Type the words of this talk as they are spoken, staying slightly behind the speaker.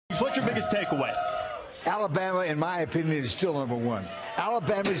what's your biggest takeaway? Alabama, in my opinion, is still number one.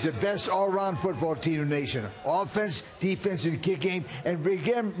 Alabama is the best all-around football team in the nation. Offense, defense, and kick game. And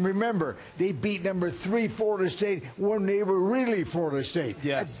again, remember, they beat number 3 Florida State when they were really Florida State.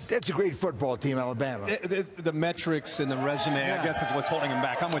 Yes. That's a great football team, Alabama. The metrics and the resume, I guess, is what's holding them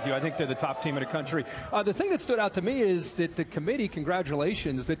back. I'm with you. I think they're the top team in the country. The thing that stood out to me is that the committee,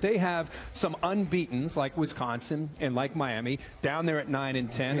 congratulations, that they have some unbeatens like Wisconsin and like Miami down there at 9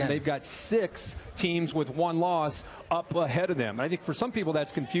 and 10, and they've got 6 teams with 1 loss up ahead of them. And I think for some people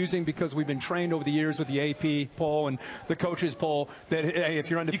that's confusing because we've been trained over the years with the AP poll and the coaches poll that, hey, if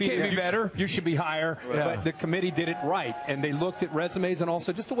you're undefeated, you can't be better. You should be higher. Right. But the committee did it right, and they looked at resumes and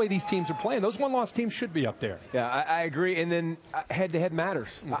also just the way these teams are playing. Those 1-loss teams should be up there. Yeah, I agree. And then head-to-head matters.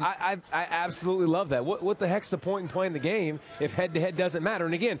 I absolutely love that. What the heck's the point in playing the game if head-to-head doesn't matter?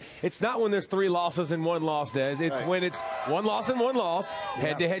 And again, it's not when there's 3 losses and 1 loss, Des. It's when it's 1 loss and 1 loss.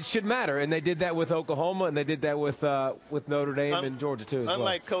 Head-to-head should matter, and they did that with Oklahoma, and they did that with Notre Dame and Georgia too.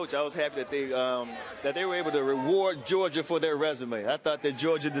 Unlike Coach, I was happy that they were able to reward Georgia for their resume. I thought that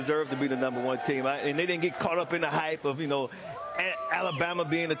Georgia deserved to be the #1 team, and they didn't get caught up in the hype of Alabama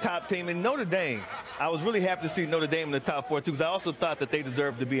being the top team. And Notre Dame, I was really happy to see Notre Dame in the top 4 too, because I also thought that they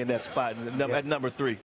deserved to be in that spot at number 3.